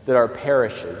 that our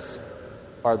parishes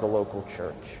are the local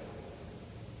church,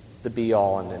 the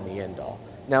be-all and then the end-all.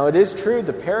 Now, it is true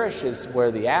the parish is where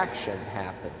the action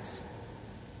happens,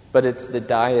 but it's the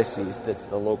diocese that's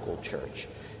the local church.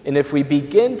 And if we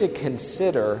begin to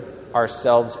consider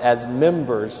ourselves as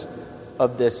members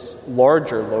of this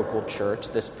larger local church,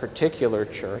 this particular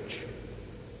church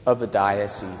of a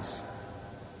diocese,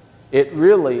 it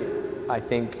really, I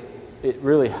think, it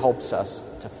really helps us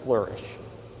to flourish.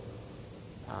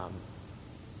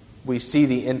 We see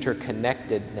the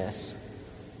interconnectedness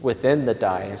within the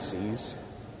diocese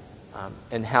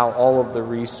and how all of the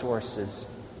resources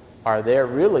are there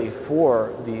really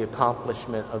for the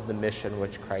accomplishment of the mission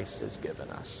which Christ has given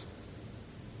us.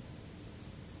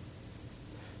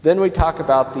 Then we talk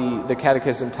about the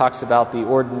Catechism talks about the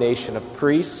ordination of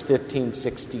priests,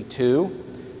 1562.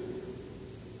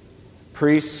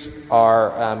 Priests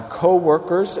are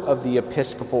co-workers of the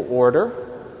episcopal order.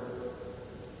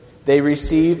 They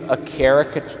receive a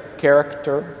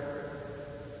character,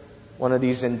 one of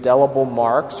these indelible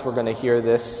marks. We're going to hear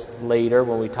this later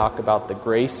when we talk about the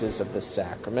graces of the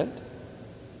sacrament.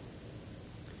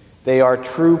 They are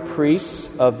true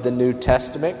priests of the New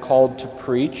Testament, called to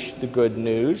preach the good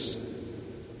news.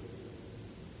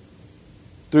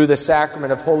 Through the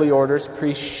sacrament of holy orders,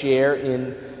 priests share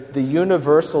in the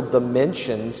universal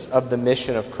dimensions of the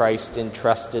mission of Christ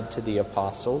entrusted to the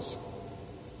apostles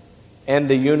and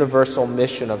the universal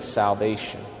mission of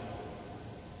salvation.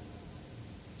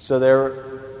 So they're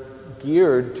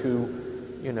geared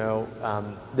to,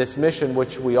 this mission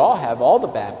which we all have, all the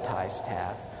baptized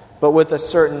have, but with a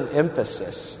certain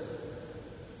emphasis.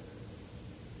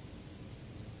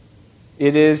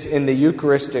 It is in the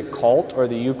Eucharistic cult, or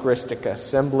the Eucharistic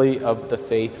assembly of the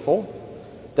faithful,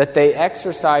 that they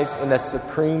exercise in a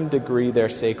supreme degree their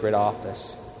sacred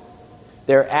office.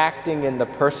 They're acting in the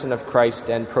person of Christ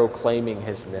and proclaiming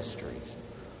his mysteries.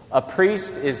 A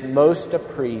priest is most a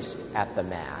priest at the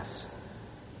Mass.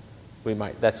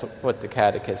 That's what the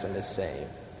Catechism is saying.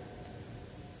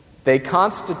 They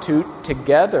constitute,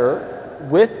 together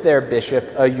with their bishop,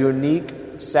 a unique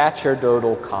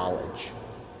sacerdotal college.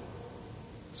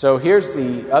 So here's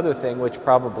the other thing which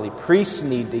probably priests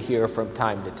need to hear from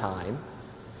time to time.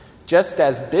 Just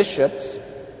as bishops,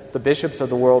 the bishops of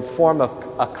the world, form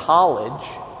a college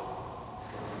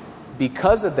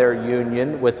because of their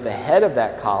union with the head of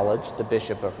that college, the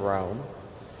Bishop of Rome,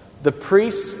 the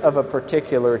priests of a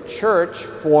particular church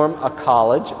form a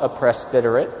college, a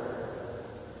presbyterate,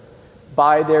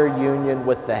 by their union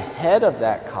with the head of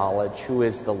that college, who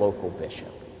is the local bishop.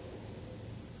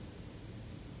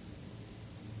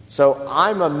 So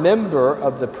I'm a member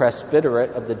of the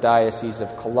presbyterate of the Diocese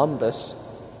of Columbus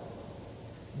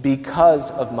because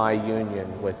of my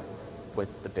union with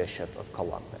the Bishop of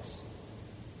Columbus.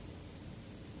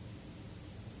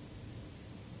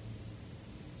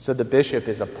 So the bishop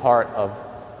is a part of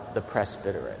the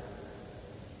presbyterate.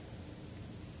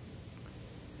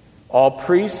 All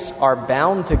priests are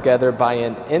bound together by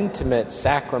an intimate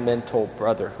sacramental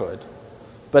brotherhood,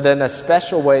 but in a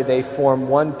special way they form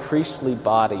one priestly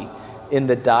body in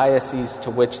the diocese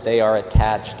to which they are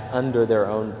attached under their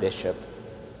own bishop.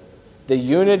 The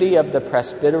unity of the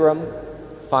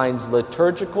presbyterum finds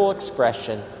liturgical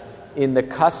expression in the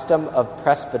custom of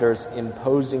presbyters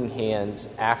imposing hands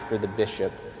after the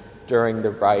bishop during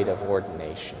the rite of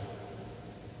ordination.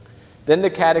 Then the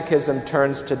Catechism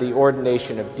turns to the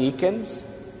ordination of deacons,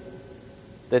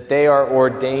 that they are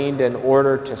ordained in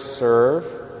order to serve,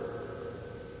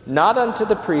 not unto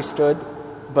the priesthood,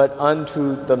 but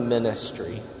unto the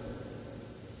ministry.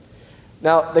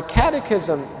 Now, the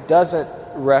Catechism doesn't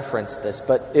reference this,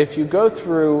 but if you go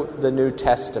through the New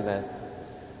Testament,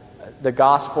 the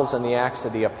Gospels and the Acts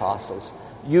of the Apostles,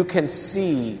 you can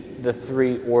see the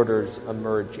three orders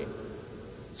emerging.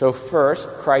 So first,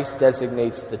 Christ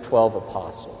designates the 12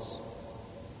 apostles.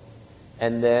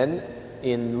 And then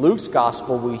in Luke's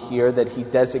Gospel, we hear that he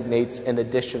designates an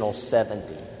additional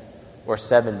 70, or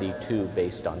 72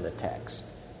 based on the text.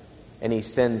 And he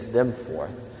sends them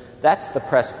forth. That's the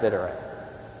presbyterate.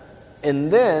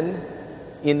 And then,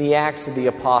 in the Acts of the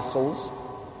Apostles,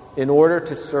 in order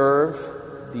to serve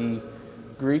the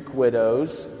Greek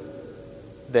widows,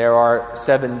 there are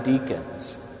 7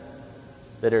 deacons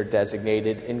that are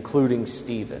designated, including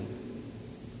Stephen,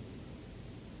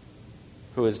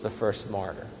 who is the first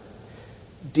martyr.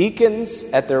 Deacons,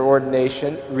 at their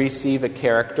ordination, receive a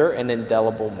character, an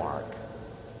indelible mark.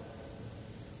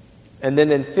 And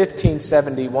then in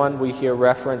 1571, we hear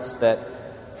reference that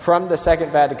from the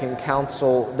Second Vatican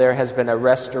Council, there has been a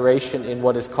restoration in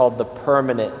what is called the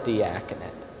permanent diaconate.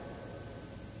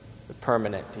 The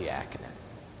permanent diaconate.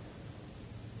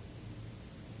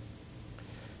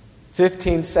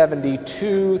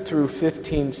 1572 through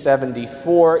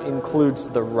 1574 includes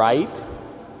the rite,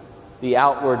 the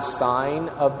outward sign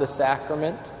of the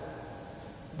sacrament.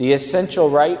 The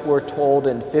essential rite, we're told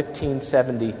in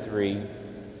 1573,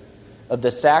 of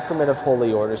the sacrament of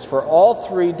holy orders for all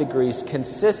 3 degrees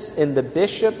consists in the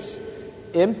bishop's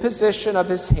imposition of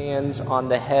his hands on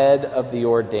the head of the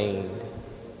ordained,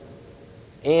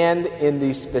 and in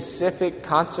the specific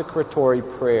consecratory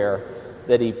prayer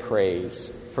that he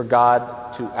prays for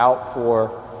God to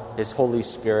outpour his Holy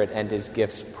Spirit and his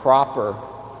gifts proper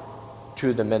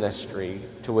to the ministry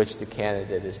to which the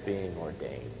candidate is being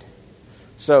ordained.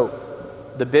 So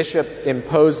the bishop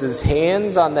imposes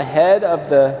hands on the head of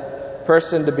the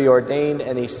person to be ordained,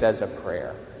 and he says a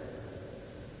prayer.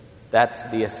 That's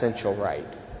the essential rite.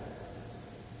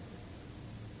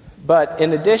 But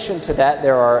in addition to that,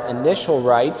 there are initial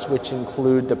rites which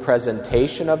include the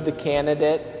presentation of the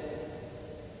candidate,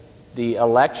 the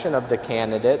election of the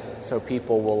candidate, so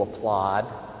people will applaud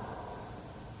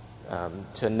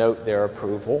to note their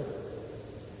approval,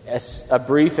 a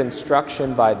brief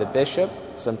instruction by the bishop,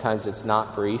 sometimes it's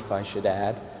not brief, I should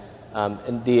add,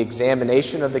 and the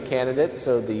examination of the candidate,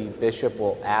 so the bishop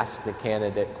will ask the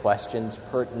candidate questions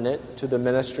pertinent to the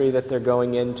ministry that they're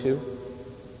going into.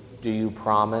 Do you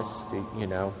promise?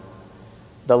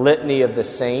 The litany of the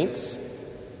saints.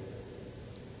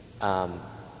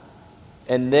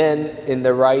 And then in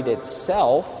the rite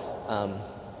itself,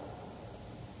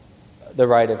 the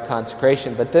rite of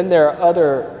consecration. But then there are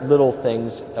other little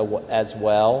things as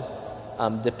well,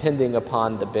 depending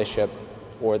upon the bishop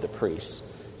or the priest.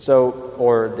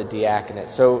 Or the diaconate.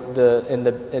 So in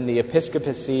the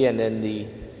episcopacy and in the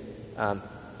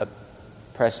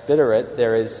presbyterate,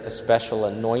 there is a special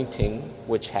anointing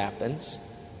which happens.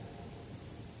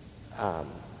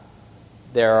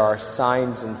 There are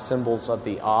signs and symbols of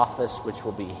the office which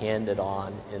will be handed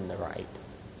on in the rite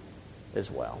as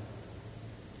well.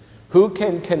 Who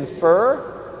can confer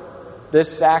this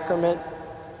sacrament?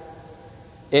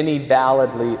 Any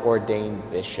validly ordained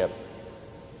bishop.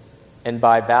 And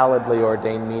by validly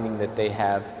ordained, meaning that they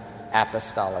have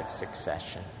apostolic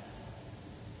succession.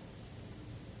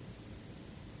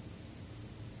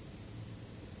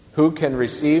 Who can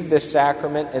receive this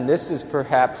sacrament? And this is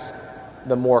perhaps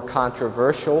the more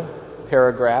controversial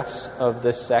paragraphs of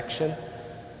this section.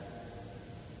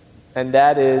 And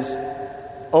that is,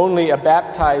 only a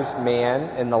baptized man,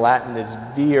 and the Latin is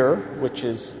vir, which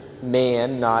is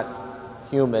man, not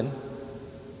human,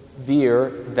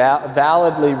 vir,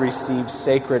 validly receives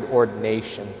sacred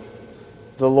ordination.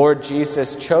 The Lord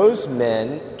Jesus chose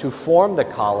men to form the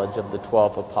college of the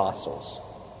 12 apostles.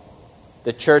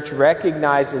 The church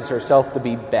recognizes herself to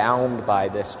be bound by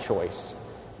this choice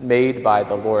made by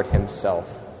the Lord himself.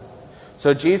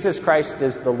 So Jesus Christ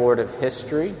is the Lord of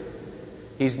history.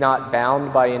 He's not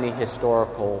bound by any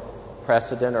historical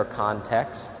precedent or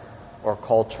context or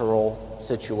cultural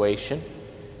situation.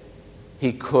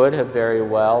 He could have very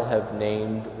well have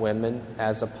named women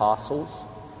as apostles,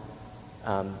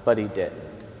 but he didn't.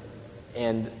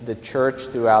 And the church,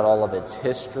 throughout all of its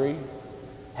history,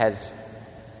 has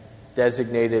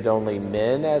designated only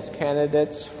men as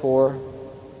candidates for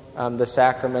the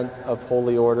sacrament of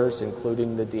holy orders,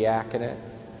 including the diaconate.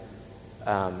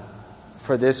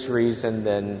 For this reason,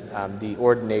 then, the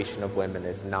ordination of women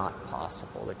is not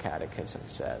possible, the Catechism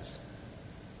says.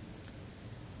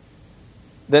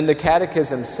 then the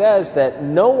Catechism says that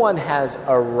no one has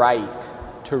a right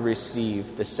to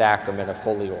receive the sacrament of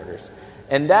holy orders.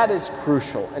 And that is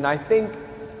crucial. And I think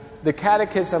the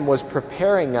Catechism was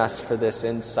preparing us for this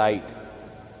insight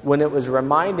when it was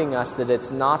reminding us that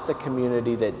it's not the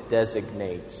community that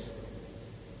designates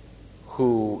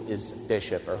who is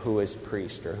bishop or who is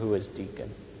priest or who is deacon.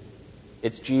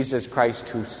 It's Jesus Christ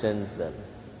who sends them,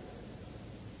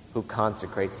 who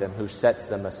consecrates them, who sets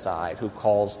them aside, who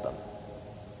calls them.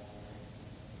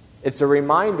 It's a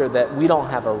reminder that we don't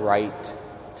have a right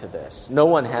to this. No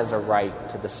one has a right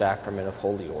to the sacrament of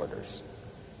holy orders.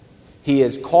 He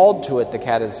is called to it, the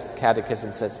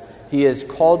Catechism says, he is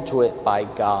called to it by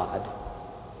God.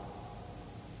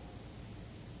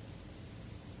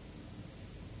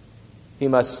 He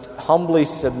must humbly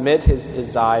submit his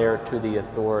desire to the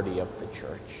authority of the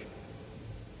church.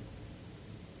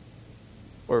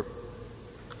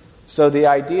 So the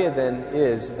idea then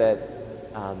is that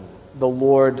the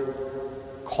Lord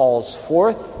calls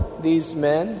forth these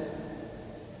men.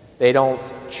 They don't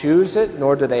choose it,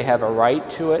 nor do they have a right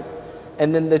to it.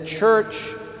 And then the church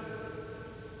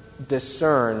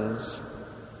discerns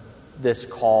this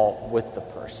call with the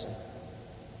person.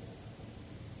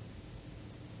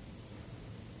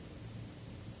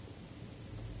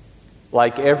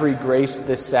 Like every grace,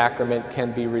 this sacrament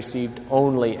can be received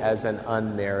only as an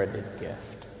unmerited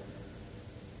gift.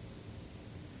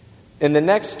 In the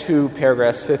next two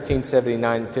paragraphs,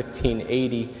 1579 and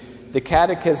 1580, the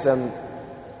Catechism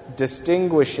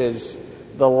distinguishes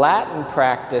the Latin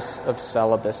practice of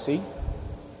celibacy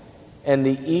and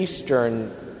the Eastern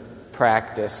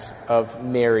practice of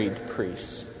married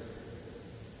priests.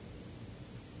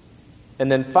 And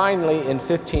then finally, in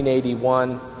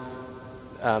 1581,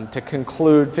 to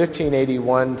conclude,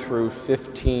 1581 through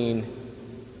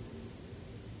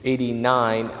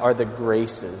 1589 are the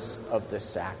graces of this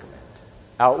sacrament.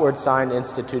 Outward sign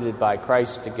instituted by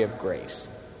Christ to give grace.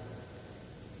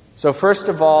 So first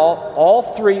of all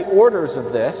three orders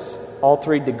of this, all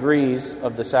three degrees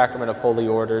of the sacrament of holy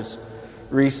orders,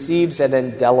 receives an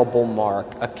indelible mark,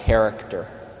 a character.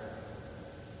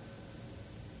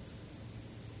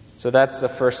 So that's the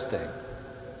first thing.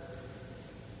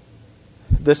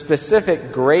 The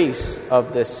specific grace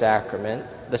of this sacrament,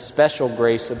 the special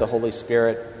grace of the Holy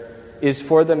Spirit, is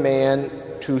for the man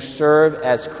to serve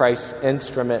as Christ's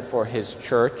instrument for his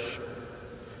church.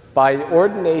 By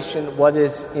ordination, what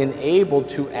is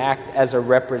enabled to act as a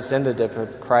representative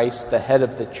of Christ, the head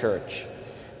of the church,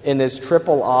 in his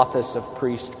triple office of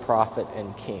priest, prophet,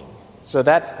 and king. So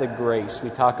that's the grace. We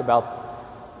talk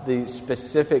about the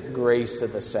specific grace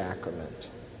of the sacrament.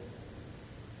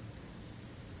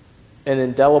 An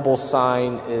indelible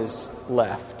sign is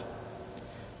left.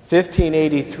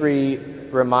 1583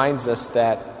 reminds us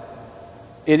that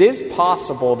it is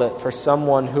possible that for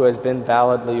someone who has been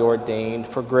validly ordained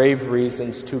for grave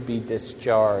reasons to be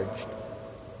discharged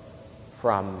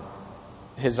from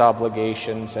his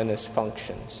obligations and his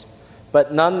functions.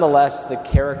 But nonetheless, the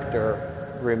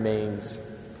character remains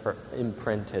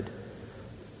imprinted.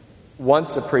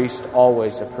 Once a priest,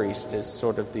 always a priest is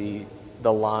sort of the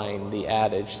line, the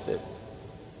adage that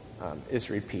is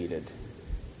repeated.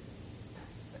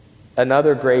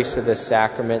 Another grace of this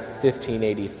sacrament,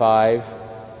 1585,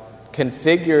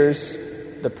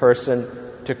 configures the person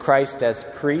to Christ as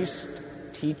priest,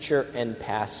 teacher, and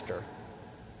pastor.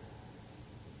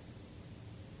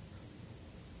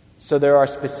 So there are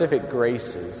specific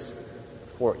graces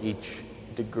for each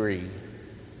degree.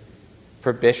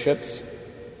 For bishops,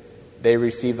 they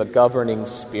receive a governing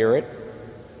spirit.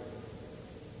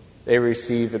 They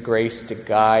receive a grace to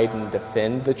guide and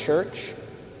defend the church,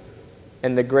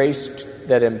 and the grace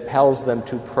that impels them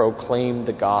to proclaim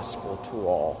the gospel to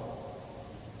all.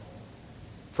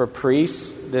 For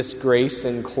priests, this grace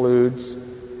includes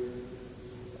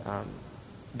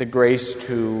the grace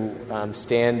to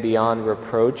stand beyond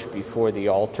reproach before the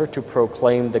altar, to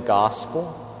proclaim the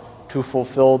gospel, to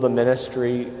fulfill the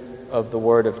ministry of the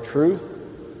word of truth,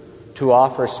 to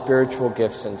offer spiritual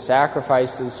gifts and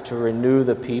sacrifices, to renew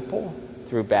the people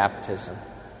through baptism.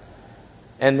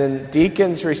 And then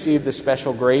deacons receive the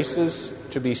special graces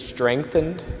to be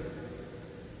strengthened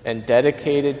and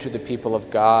dedicated to the people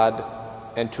of God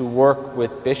and to work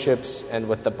with bishops and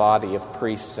with the body of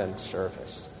priests in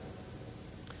service.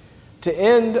 To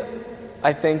end,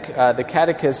 I think the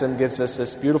Catechism gives us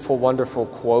this beautiful, wonderful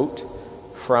quote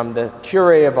from the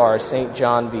Curé of Ars, St.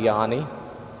 John Vianney.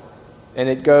 And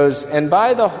it goes, "And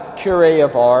by the Curé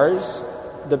of Ars,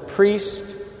 the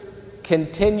priest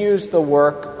continues the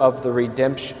work of the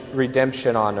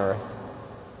redemption on earth.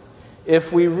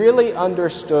 If we really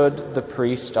understood the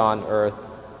priest on earth,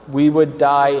 we would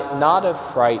die not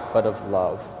of fright but of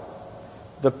love.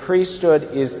 The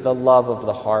priesthood is the love of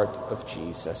the heart of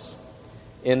Jesus.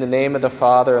 In the name of the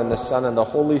Father, and the Son, and the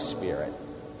Holy Spirit.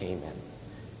 Amen.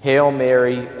 Hail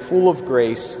Mary, full of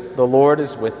grace, the Lord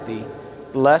is with thee.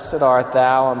 Blessed art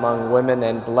thou among women,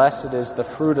 and blessed is the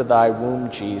fruit of thy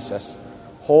womb, Jesus.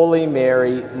 Holy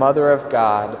Mary, Mother of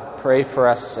God, pray for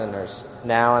us sinners,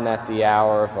 now and at the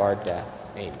hour of our death.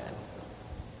 Amen.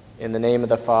 In the name of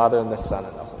the Father, and the Son,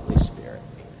 and the Holy Spirit.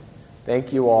 Amen.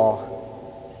 Thank you all.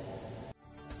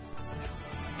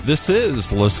 This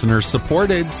is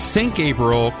listener-supported St.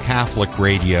 Gabriel Catholic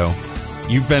Radio.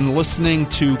 You've been listening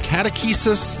to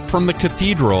Catechesis from the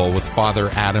Cathedral with Father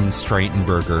Adam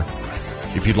Streitenberger.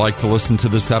 If you'd like to listen to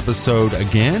this episode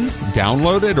again,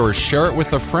 download it, or share it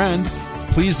with a friend,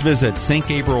 please visit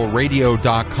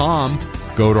stgabrielradio.com,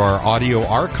 go to our audio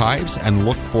archives, and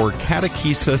look for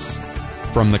Catechesis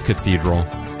from the Cathedral.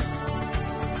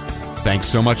 Thanks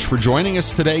so much for joining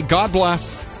us today. God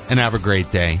bless, and have a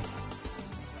great day.